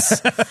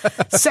office.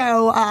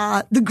 So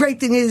the great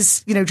thing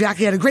is,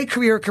 Jackie had a great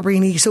career at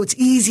Cabrini, so it's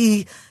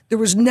easy. There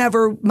was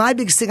never, my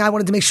biggest thing, I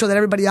wanted to make sure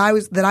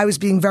that I was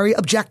being very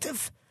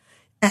objective.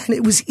 And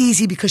it was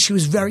easy because she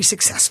was very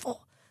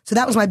successful. So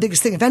that was my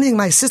biggest thing. If anything,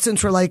 my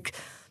assistants were like,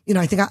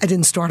 I think I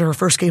didn't start her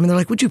first game. And they're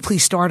like, would you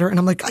please start her? And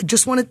I'm like, I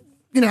just want to,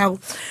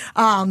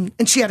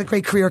 and she had a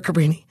great career at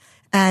Cabrini.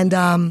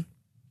 And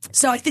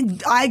so I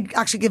think I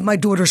actually give my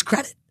daughters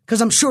credit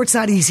because I'm sure it's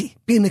not easy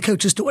being the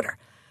coach's daughter.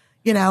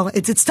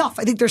 It's tough.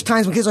 I think there's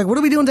times when kids are like, what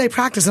are we doing today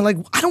practice? And I'm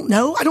like, I don't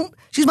know.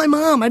 She's my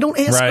mom. I don't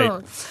ask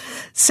her.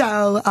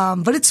 So,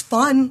 but it's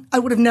fun. I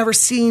would have never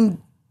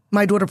seen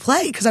my daughter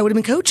play because I would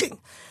have been coaching.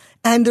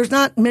 And there's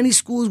not many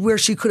schools where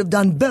she could have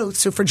done both.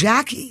 So for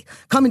Jackie,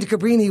 coming to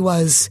Cabrini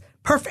was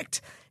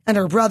perfect. And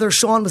her brother,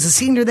 Sean, was a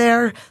senior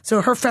there.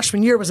 So her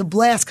freshman year was a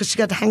blast because she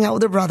got to hang out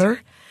with her brother.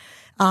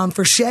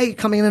 For Shay,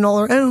 coming in all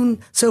her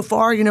own so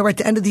far, right at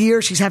the end of the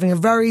year, she's having a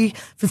very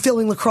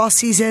fulfilling lacrosse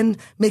season,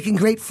 making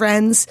great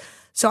friends.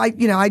 So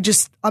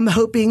I'm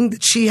hoping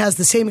that she has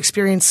the same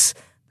experience.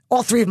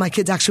 All 3 of my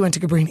kids actually went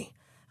to Cabrini.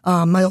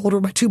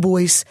 My 2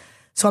 boys.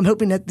 So I'm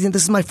hoping that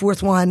this is my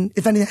 4th one.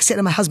 If anything, I said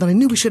to my husband, I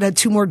knew we should have had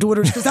 2 more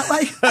daughters because that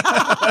way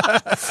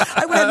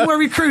I would have more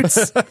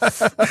recruits.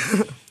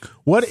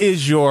 What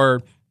is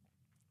your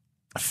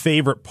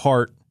favorite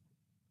part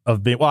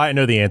of being, well, I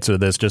know the answer to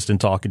this just in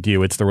talking to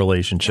you. It's the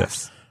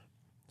relationships. Yes.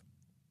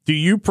 Do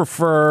you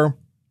prefer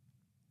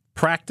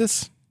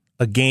practice,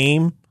 a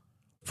game?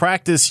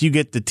 Practice, you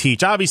get to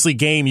teach. Obviously,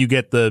 game, you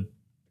get the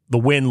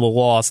win, the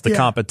loss, the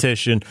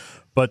competition.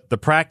 But the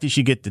practice,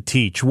 you get to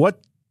teach.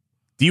 What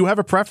do you have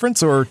a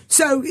preference or?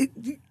 So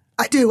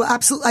I do.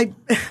 Absolutely.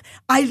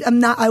 I am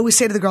not. I always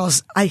say to the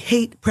girls, I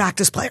hate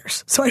practice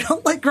players. So I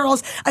don't like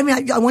girls. I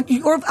mean, I want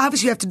you, or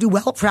obviously you have to do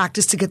well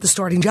practice to get the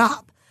starting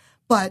job.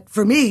 But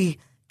for me,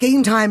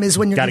 game time is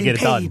when you're getting paid.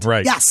 Gotta get it done,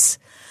 right? Yes.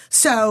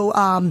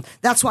 So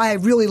that's why I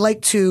really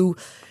like to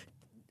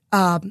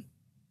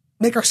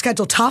make our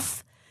schedule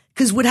tough.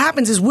 Because what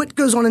happens is what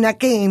goes on in that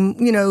game,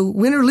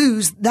 win or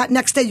lose, that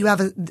next day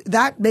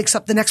that makes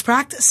up the next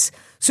practice.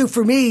 So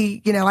for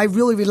me, I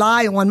really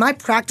rely on my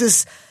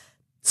practice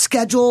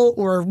schedule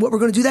or what we're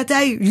going to do that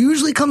day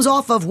usually comes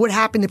off of what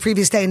happened the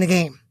previous day in the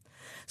game.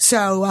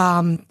 So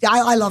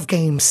I love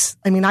games.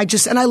 I mean, I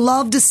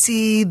love to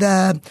see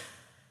the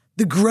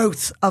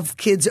growth of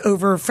kids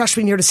over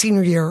freshman year to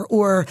senior year,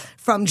 or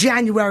from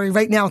January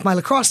right now with my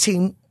lacrosse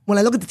team. When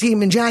I look at the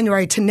team in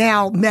January to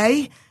now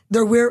May,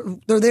 they're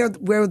there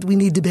where we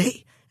need to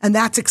be. And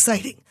that's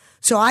exciting.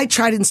 So I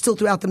try to instill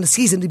throughout them the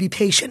season to be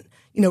patient.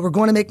 We're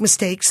going to make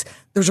mistakes.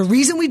 There's a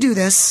reason we do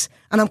this.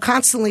 And I'm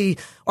constantly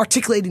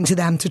articulating to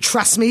them to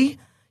trust me,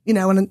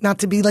 and not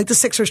to be like the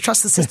Sixers,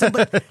 trust the system,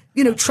 but,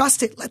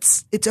 trust it.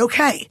 It's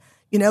okay.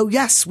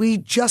 Yes, we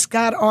just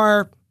got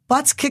our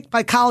butts kicked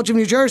by College of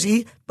New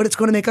Jersey, but it's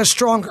going to make us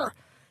stronger,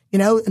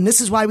 and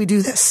this is why we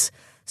do this.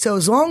 So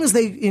as long as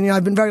they,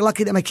 I've been very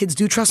lucky that my kids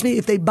do trust me.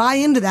 If they buy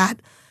into that,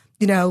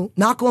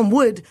 knock on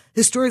wood,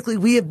 historically,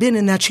 we have been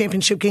in that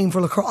championship game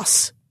for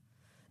lacrosse.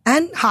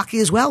 and hockey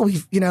as well.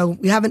 We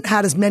haven't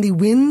had as many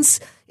wins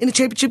in a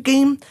championship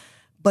game,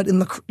 but in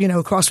the,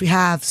 lacrosse we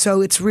have.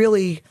 So it's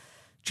really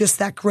just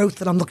that growth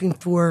that I'm looking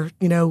for,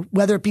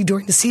 whether it be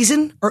during the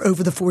season or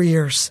over the 4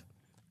 years.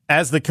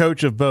 As the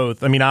coach of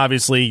both, I mean,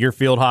 obviously your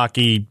field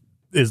hockey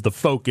is the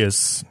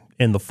focus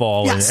in the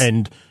fall, yes,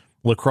 and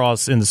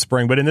lacrosse in the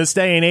spring. But in this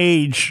day and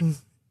age,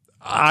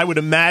 I would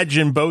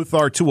imagine both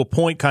are to a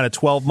point kind of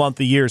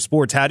 12-month-a-year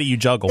sports. How do you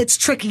juggle? It's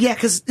tricky, yeah,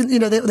 because,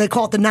 they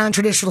call it the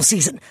non-traditional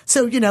season.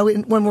 So,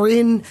 when we're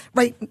in,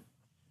 right,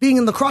 being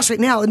in lacrosse right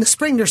now, in the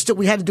spring,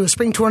 we had to do a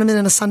spring tournament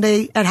and a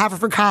Sunday at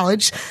Haverford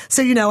College.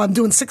 So, I'm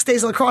doing 6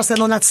 days of lacrosse,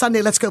 then on that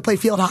Sunday, let's go play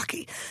field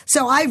hockey.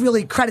 So I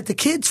really credit the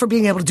kids for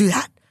being able to do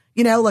that.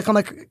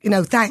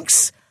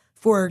 Thanks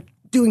for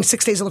doing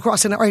 6 days of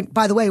lacrosse. And right,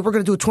 by the way, we're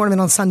going to do a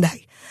tournament on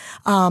Sunday.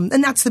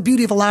 And that's the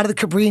beauty of a lot of the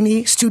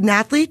Cabrini student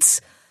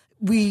athletes.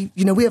 We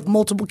have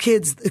multiple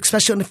kids,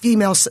 especially on the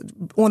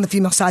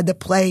female side, that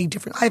play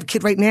different. I have a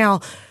kid right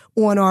now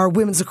on our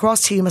women's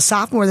lacrosse team, a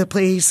sophomore that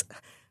plays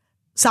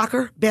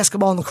soccer,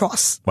 basketball, and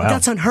lacrosse. Wow.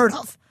 That's unheard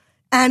of,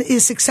 and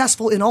is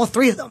successful in all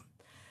three of them.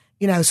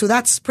 So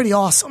that's pretty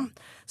awesome.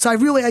 So I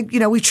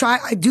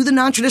do the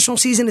non-traditional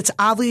season. It's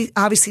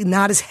obviously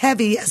not as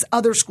heavy as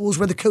other schools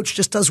where the coach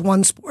just does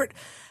one sport.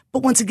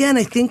 But once again,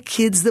 I think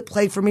kids that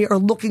play for me are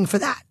looking for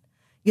that.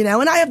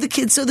 And I have the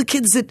kids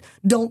that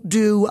don't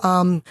do,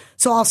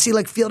 so I'll see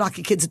like field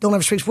hockey kids that don't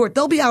have a spring sport.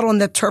 They'll be out on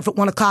the turf at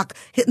 1 o'clock,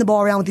 hitting the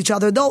ball around with each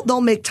other.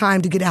 They'll make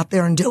time to get out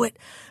there and do it.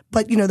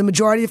 But, the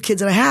majority of kids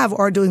that I have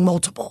are doing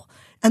multiple,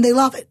 and they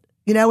love it,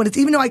 and it's,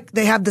 even though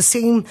they have the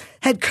same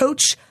head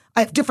coach, I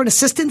have different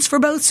assistants for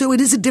both. So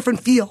it is a different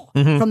feel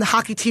from the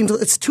hockey team.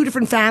 It's two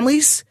different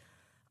families.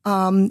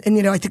 And,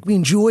 I think we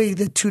enjoy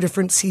the two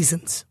different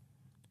seasons.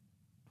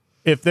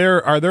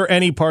 Are there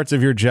any parts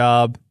of your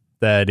job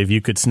that if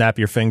you could snap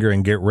your finger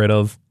and get rid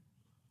of,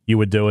 you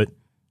would do it?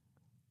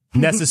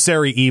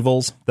 Necessary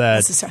evils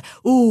that...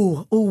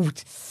 Ooh.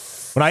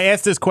 When I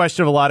ask this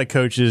question of a lot of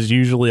coaches,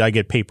 usually I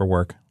get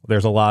paperwork.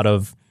 There's a lot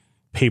of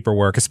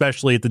paperwork,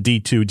 especially at the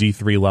D2,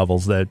 D3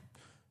 levels that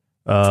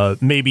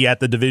maybe at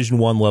the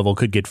Division I level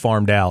could get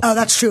farmed out. Oh,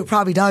 that's true. It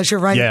probably does. You're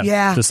right.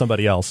 Yeah. To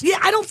somebody else. Yeah,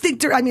 I don't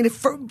think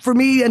for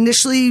me,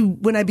 initially,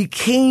 when I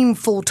became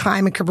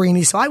full-time at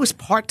Cabrini, so I was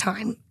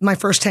part-time my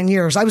first 10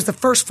 years. I was the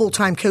first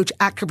full-time coach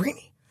at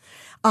Cabrini.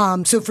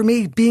 So for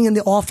me, being in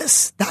the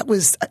office, that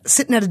was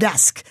sitting at a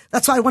desk.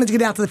 That's why I wanted to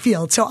get out to the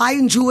field. So I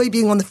enjoy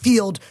being on the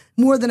field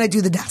more than I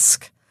do the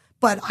desk.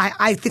 But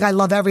I think I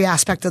love every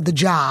aspect of the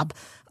job.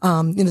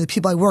 The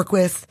people I work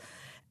with,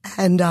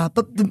 and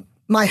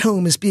my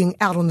home is being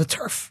out on the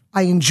turf.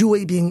 I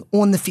enjoy being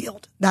on the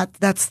field.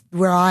 That's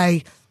where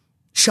I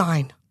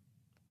shine.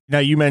 Now,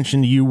 you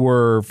mentioned you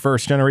were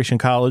first generation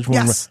college.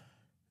 Yes.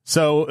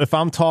 So if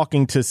I'm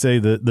talking to, say,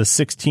 the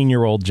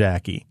 16-year-old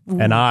Jackie,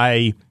 and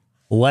I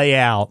lay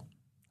out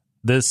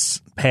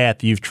this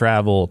path you've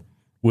traveled,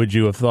 would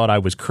you have thought I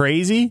was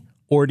crazy?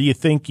 Or do you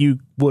think you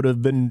would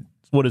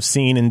have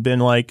seen and been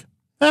like,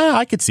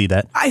 I could see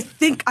that? I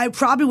think I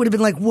probably would have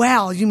been like,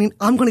 wow, you mean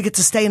I'm going to get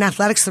to stay in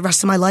athletics the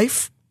rest of my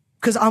life?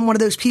 Because I'm one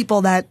of those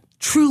people that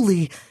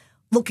truly,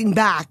 looking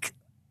back,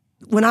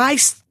 when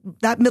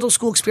that middle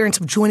school experience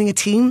of joining a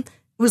team, it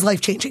was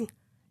life-changing.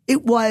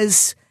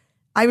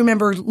 I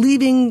remember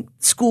leaving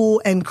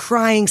school and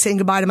crying, saying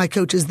goodbye to my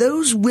coaches,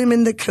 those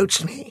women that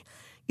coached me,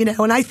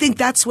 and I think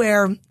that's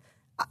where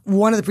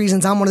one of the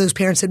reasons I'm one of those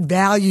parents that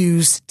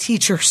values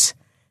teachers.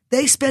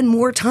 They spend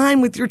more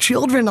time with your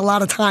children a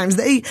lot of times.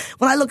 When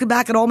I look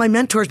back at all my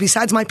mentors,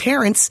 besides my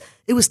parents,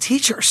 it was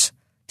teachers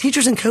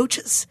and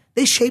coaches.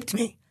 They shaped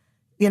me,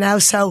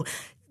 so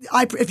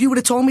if you would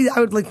have told me, I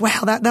would be like,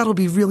 wow, that'll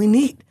be really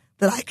neat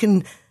that I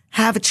can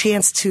have a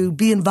chance to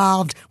be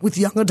involved with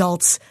young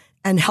adults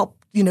and help,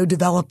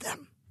 develop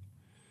them.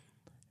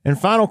 And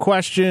final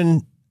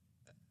question,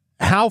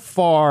 how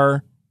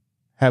far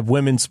have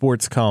women's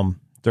sports come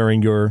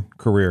during your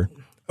career?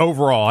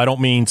 Overall, I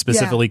don't mean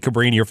specifically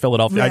Cabrini or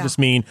Philadelphia. Yeah. I just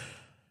mean...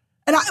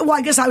 And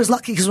I guess I was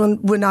lucky because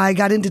when I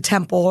got into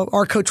Temple,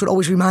 our coach would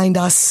always remind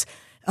us,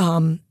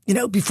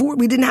 before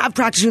we didn't have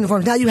practice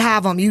uniforms. Now you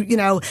have them,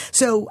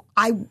 So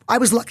I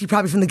was lucky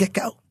probably from the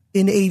get-go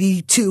in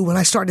 82 when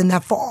I started in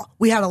that fall.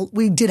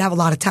 We did have a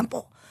lot of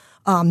Temple.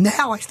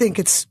 Now I think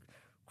it's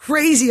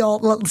crazy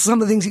some of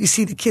the things that you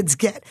see the kids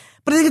get,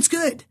 but I think it's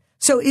good.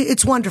 So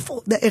it's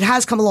wonderful. It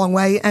has come a long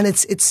way, and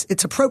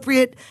it's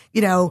appropriate.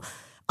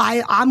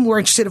 I'm more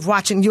interested in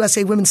watching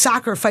USA women's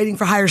soccer fighting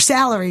for higher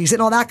salaries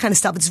and all that kind of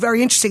stuff. It's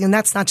very interesting, and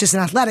that's not just in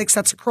athletics.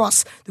 That's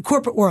across the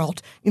corporate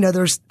world.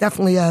 There's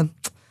definitely a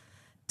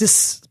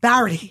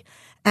disparity,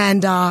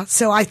 and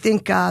so I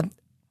think I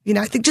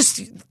think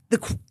just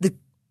the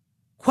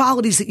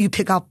qualities that you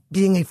pick up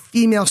being a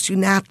female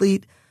student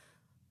athlete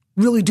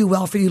really do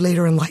well for you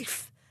later in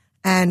life,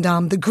 and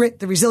the grit,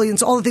 the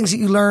resilience, all the things that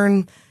you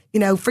learn.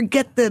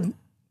 Forget the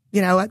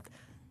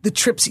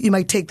trips that you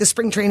might take, the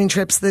spring training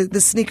trips,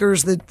 the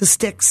sneakers, the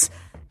sticks.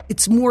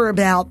 It's more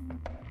about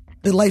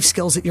the life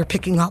skills that you're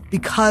picking up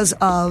because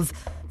of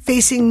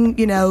facing,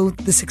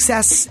 the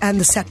success and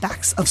the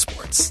setbacks of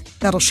sports.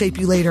 That'll shape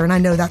you later, and I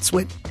know that's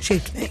what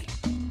shaped me.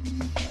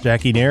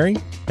 Jackie Neri,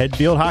 head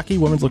field hockey,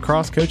 women's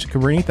lacrosse coach at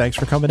Cabrini. Thanks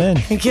for coming in.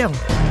 Thank you.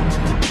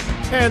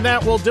 And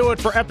that will do it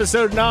for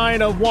episode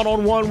 9 of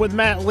One-on-One with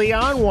Matt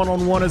Leon.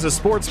 One-on-One is a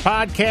sports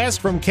podcast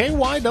from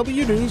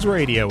KYW News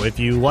Radio. If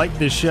you like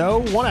this show,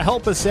 want to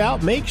help us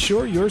out, make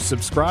sure you're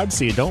subscribed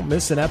so you don't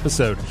miss an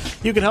episode.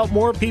 You can help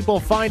more people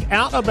find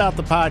out about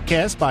the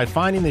podcast by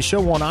finding the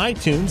show on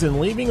iTunes and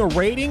leaving a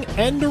rating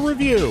and a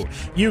review.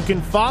 You can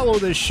follow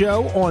the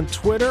show on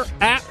Twitter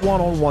at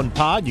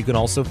One-on-One-Pod. You can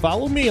also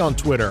follow me on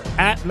Twitter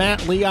at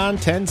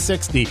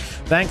MattLeon1060.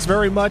 Thanks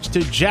very much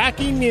to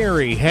Jackie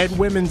Neri, head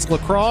women's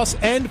lacrosse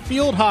and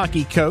field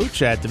hockey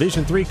coach at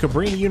Division III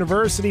Cabrini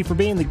University, for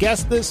being the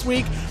guest this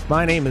week.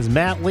 My name is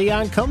Matt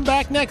Leon. Come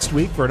back next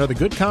week for another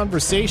good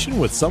conversation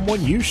with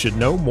someone you should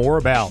know more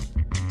about.